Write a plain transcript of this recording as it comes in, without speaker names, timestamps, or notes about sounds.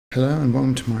Hello and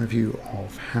welcome to my review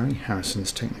of Harry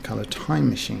Harrison's Technicolor Time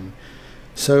Machine.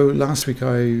 So last week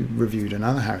I reviewed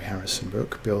another Harry Harrison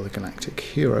book, Bill the Galactic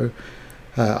Hero.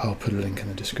 I'll put a link in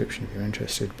the description if you're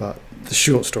interested, but the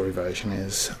short story version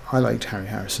is I liked Harry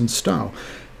Harrison's style.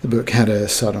 The book had a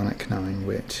sardonic, knowing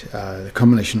wit. The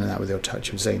combination of that with a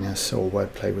touch of zaniness or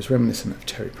wordplay was reminiscent of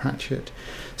Terry Pratchett,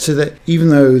 so that even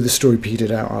though the story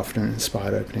petered out after an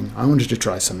inspired opening, I wanted to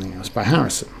try something else by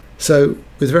Harrison. So,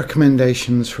 with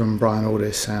recommendations from Brian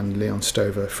Aldiss and Leon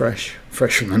Stover, fresh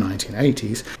from the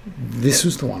 1980s, this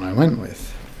was the one I went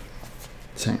with.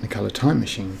 Technicolor Time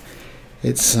Machine.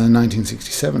 It's a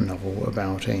 1967 novel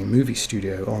about a movie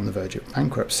studio on the verge of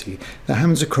bankruptcy that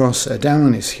hammers across a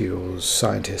down-on-his-heels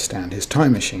scientist and his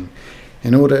time machine.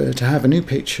 In order to have a new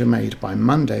picture made by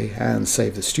Monday and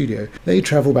save the studio, they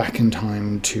travel back in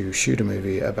time to shoot a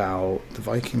movie about the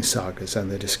Viking sagas and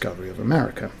the discovery of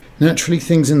America. Naturally,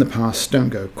 things in the past don't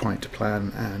go quite to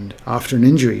plan, and after an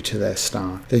injury to their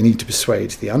star, they need to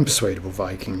persuade the unpersuadable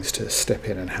Vikings to step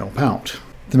in and help out.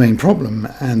 The main problem,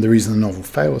 and the reason the novel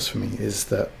fails for me, is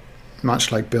that,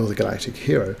 much like Bill the Galactic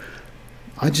Hero,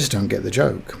 I just don't get the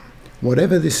joke.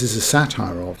 Whatever this is a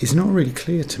satire of is not really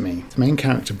clear to me. The main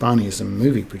character, Barney, is a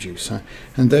movie producer,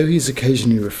 and though he is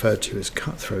occasionally referred to as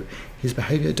cutthroat, his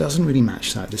behaviour doesn't really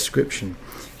match that description.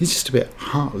 He's just a bit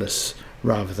heartless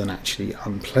rather than actually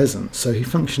unpleasant, so he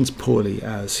functions poorly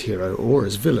as hero or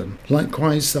as villain.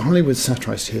 Likewise, the Hollywood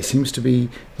satirised here seems to be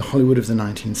the Hollywood of the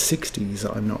 1960s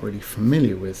that I'm not really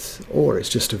familiar with, or it's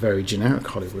just a very generic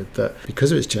Hollywood that,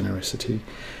 because of its generosity,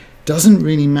 doesn't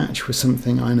really match with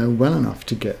something I know well enough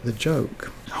to get the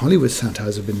joke. Hollywood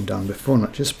satires have been done before,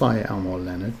 not just by Elmore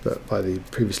Leonard, but by the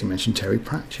previously mentioned Terry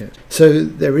Pratchett. So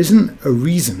there isn't a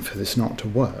reason for this not to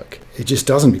work. It just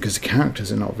doesn't because the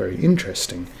characters are not very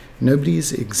interesting. Nobody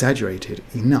is exaggerated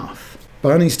enough.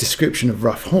 Barney's description of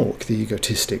Rough Hawk, the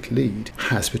egotistic lead,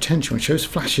 has potential and shows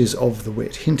flashes of the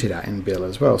wit hinted at in Bill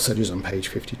as well, such as on page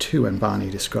 52 when Barney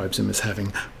describes him as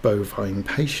having bovine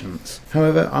patience.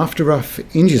 However, after Rough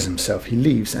injures himself, he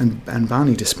leaves, and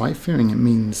Barney, despite fearing it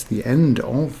means the end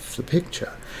of the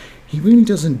picture, he really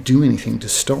doesn't do anything to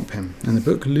stop him, and the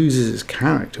book loses its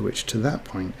character, which to that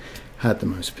point had the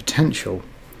most potential.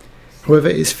 However,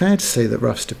 it's fair to say that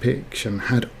Ruff's depiction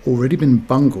had already been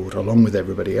bungled along with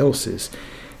everybody else's.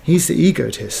 He's the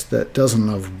egotist that doesn't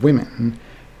love women,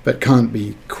 but can't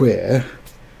be queer,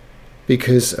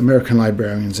 because American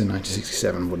librarians in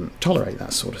 1967 wouldn't tolerate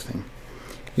that sort of thing.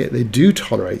 Yet they do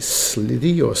tolerate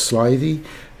Slithy,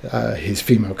 his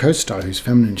female co-star, whose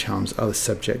feminine charms are the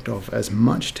subject of as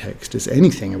much text as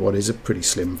anything in what is a pretty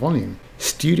slim volume.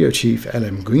 Studio chief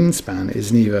L.M. Greenspan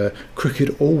is neither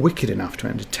crooked or wicked enough to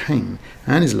entertain,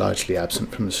 and is largely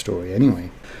absent from the story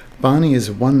anyway. Barney is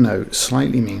a one-note,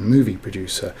 slightly mean movie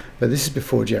producer, but this is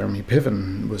before Jeremy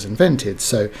Piven was invented,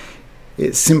 so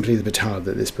it's simply the petard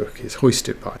that this book is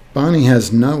hoisted by. Barney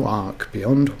has no arc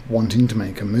beyond wanting to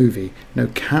make a movie, no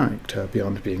character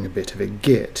beyond being a bit of a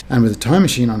git, and with a time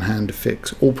machine on hand to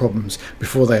fix all problems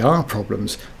before they are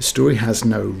problems, the story has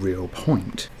no real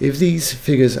point. If these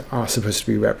figures are supposed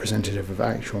to be representative of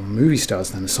actual movie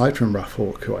stars, then aside from Rough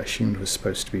Hawk, who I assumed was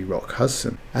supposed to be Rock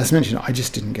Hudson, as mentioned, I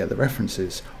just didn't get the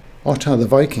references. Ottar the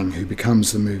Viking, who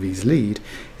becomes the movie's lead,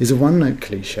 is a one-note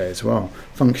cliché as well,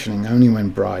 functioning only when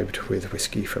bribed with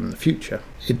whiskey from the future.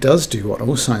 It does do what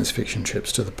all science fiction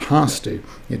trips to the past do.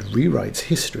 It rewrites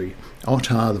history.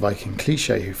 Ottar the Viking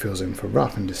cliché, who fills in for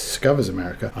Ruff and discovers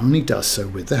America, only does so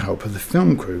with the help of the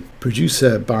film crew.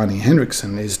 Producer Barney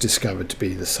Hendrickson is discovered to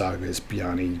be the saga's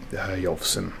Bjarni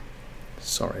Herjolfsson.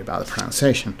 Sorry about the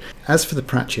pronunciation. As for the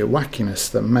Pratchett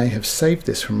wackiness that may have saved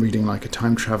this from reading like a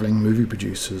time-travelling movie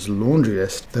producer's laundry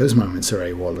list, those moments are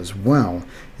AWOL as well.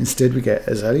 Instead we get,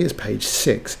 as early as page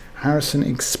 6, Harrison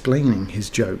explaining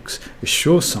his jokes, a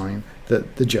sure sign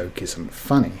that the joke isn't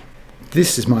funny.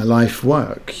 "This is my life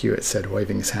work," Hewitt said,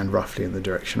 waving his hand roughly in the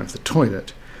direction of the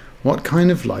toilet. What kind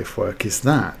of life work is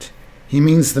that? He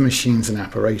means the machines and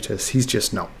apparatus, he's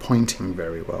just not pointing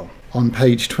very well. On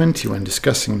page 20, when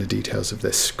discussing the details of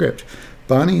this script,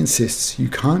 Barney insists you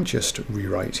can't just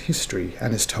rewrite history,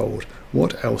 and is told,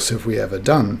 "What else have we ever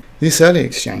done?" This early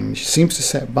exchange seems to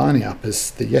set Barney up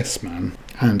as the yes man,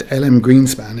 and L.M.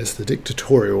 Greenspan as the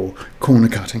dictatorial,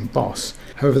 corner-cutting boss.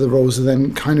 However, the roles are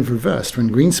then kind of reversed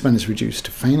when Greenspan is reduced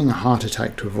to feigning a heart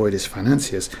attack to avoid his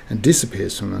financiers and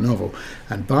disappears from the novel,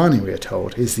 and Barney, we are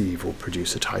told, is the evil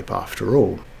producer type after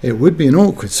all. It would be an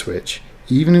awkward switch,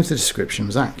 even if the description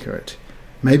was accurate.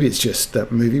 Maybe it's just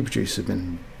that movie producers have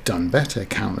been done better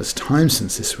countless times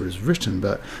since this was written,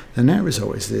 but the net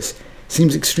result is this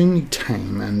seems extremely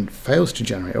tame and fails to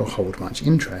generate or hold much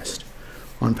interest.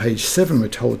 On page 7 we're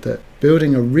told that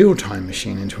building a real time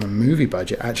machine into a movie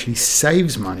budget actually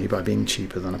saves money by being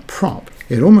cheaper than a prop.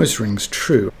 It almost rings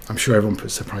true. I'm sure everyone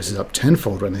puts their prices up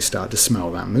tenfold when they start to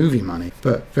smell that movie money,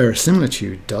 but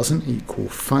verisimilitude doesn't equal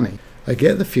funny. I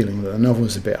get the feeling that the novel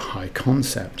is a bit high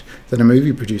concept, that a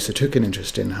movie producer took an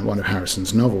interest in one of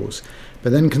Harrison's novels,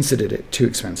 but then considered it too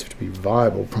expensive to be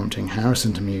viable, prompting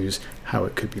Harrison to muse how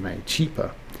it could be made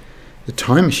cheaper. The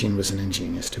time machine was an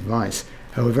ingenious device,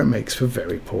 however it makes for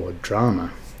very poor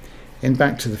drama. In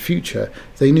Back to the Future,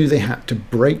 they knew they had to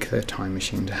break their time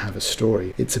machine to have a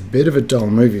story. It's a bit of a dull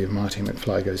movie if Marty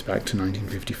McFly goes back to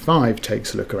 1955,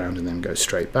 takes a look around and then goes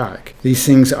straight back. These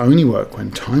things only work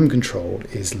when time control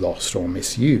is lost or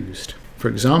misused. For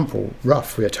example,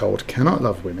 Ruff, we are told, cannot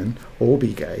love women or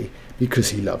be gay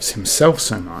because he loves himself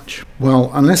so much.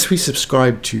 Well, unless we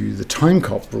subscribe to the time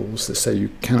cop rules that say you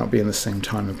cannot be in the same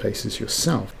time and place as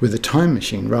yourself, with the time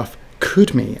machine, Ruff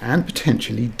could meet and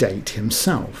potentially date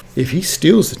himself. If he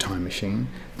steals the time machine,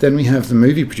 then we have the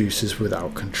movie producers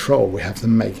without control. We have the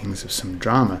makings of some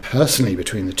drama, personally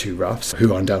between the two Ruffs,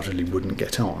 who undoubtedly wouldn't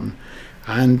get on,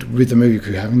 and with the movie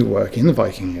crew having to work in the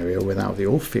Viking area without the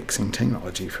all-fixing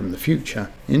technology from the future.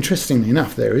 Interestingly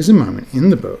enough, there is a moment in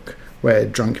the book where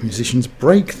drunk musicians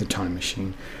break the time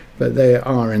machine, but they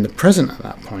are in the present at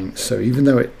that point, so even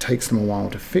though it takes them a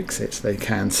while to fix it, they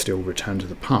can still return to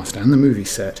the past and the movie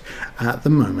set at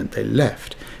the moment they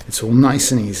left. It's all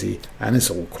nice and easy, and it's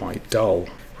all quite dull.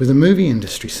 With a movie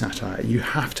industry satire, you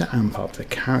have to amp up the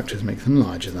characters, make them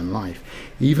larger than life.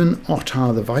 Even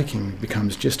Ottar the Viking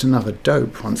becomes just another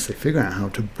dope once they figure out how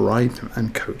to bribe him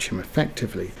and coach him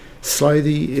effectively.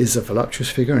 Slithy is a voluptuous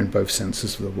figure in both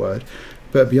senses of the word,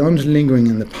 but beyond lingering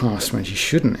in the past when she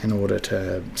shouldn't in order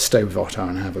to stay with Ottar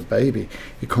and have a baby,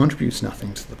 it contributes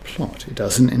nothing to the plot. It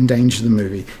doesn't endanger the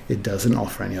movie, it doesn't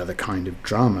offer any other kind of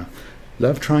drama.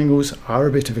 Love triangles are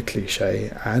a bit of a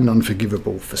cliche and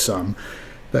unforgivable for some,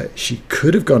 but she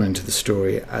could have gone into the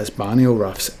story as Barney or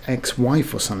Ruff's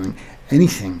ex-wife or something,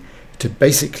 anything, to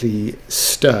basically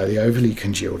stir the overly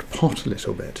congealed pot a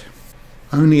little bit.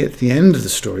 Only at the end of the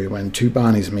story, when two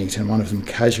Barneys meet and one of them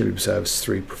casually observes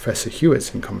three Professor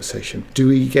Hewitts in conversation, do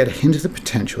we get a hint of the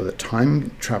potential that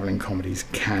time-travelling comedies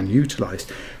can utilise,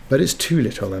 but it's too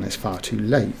little and it's far too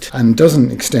late, and doesn't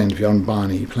extend beyond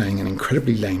Barney playing an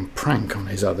incredibly lame prank on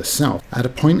his other self, at a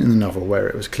point in the novel where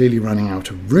it was clearly running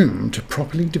out of room to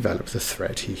properly develop the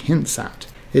threat he hints at.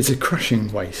 It's a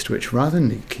crushing waste which rather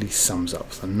neatly sums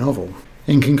up the novel.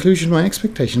 In conclusion, my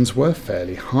expectations were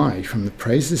fairly high from the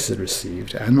praise this had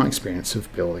received and my experience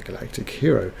of Bill the Galactic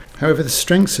Hero. However, the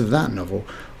strengths of that novel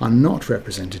are not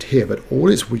represented here, but all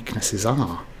its weaknesses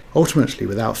are. Ultimately,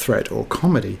 without threat or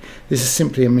comedy, this is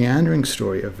simply a meandering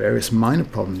story of various minor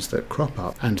problems that crop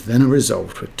up and then are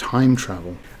resolved with time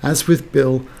travel. As with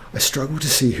Bill, I struggle to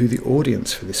see who the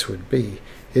audience for this would be.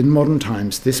 In modern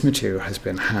times, this material has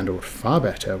been handled far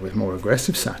better, with more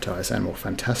aggressive satires and more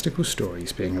fantastical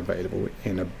stories being available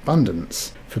in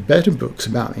abundance. For better books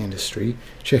about the industry,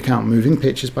 check out Moving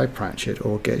Pictures by Pratchett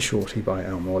or Get Shorty by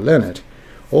Elmore Leonard,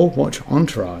 or watch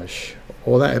Entourage,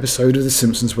 or that episode of The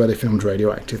Simpsons where they filmed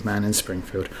Radioactive Man in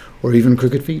Springfield, or even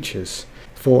Crooked Features.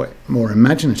 For more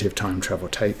imaginative time travel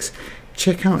takes,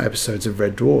 check out episodes of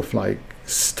Red Dwarf like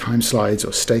Time Slides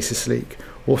or Stasis Leak,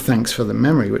 or Thanks for the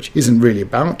Memory, which isn't really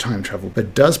about time travel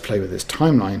but does play with its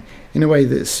timeline in a way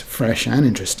that's fresh and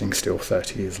interesting still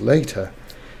 30 years later.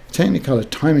 Technicolor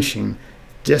Time Machine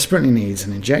desperately needs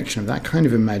an injection of that kind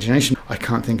of imagination. I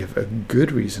can't think of a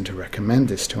good reason to recommend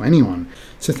this to anyone.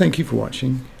 So thank you for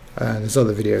watching. There's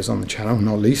other videos on the channel,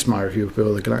 not least my review of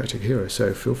Bill the Galactic Hero,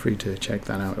 so feel free to check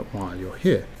that out while you're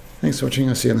here. Thanks for watching,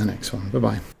 I'll see you in the next one. Bye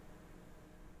bye.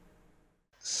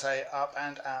 Say up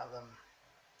and at them.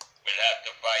 We'll have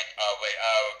to fight our way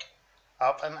out.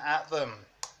 Up and at them.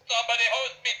 Somebody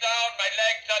hold me down, my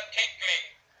legs are tingling.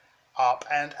 Up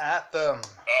and at them.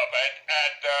 Up and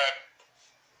at them.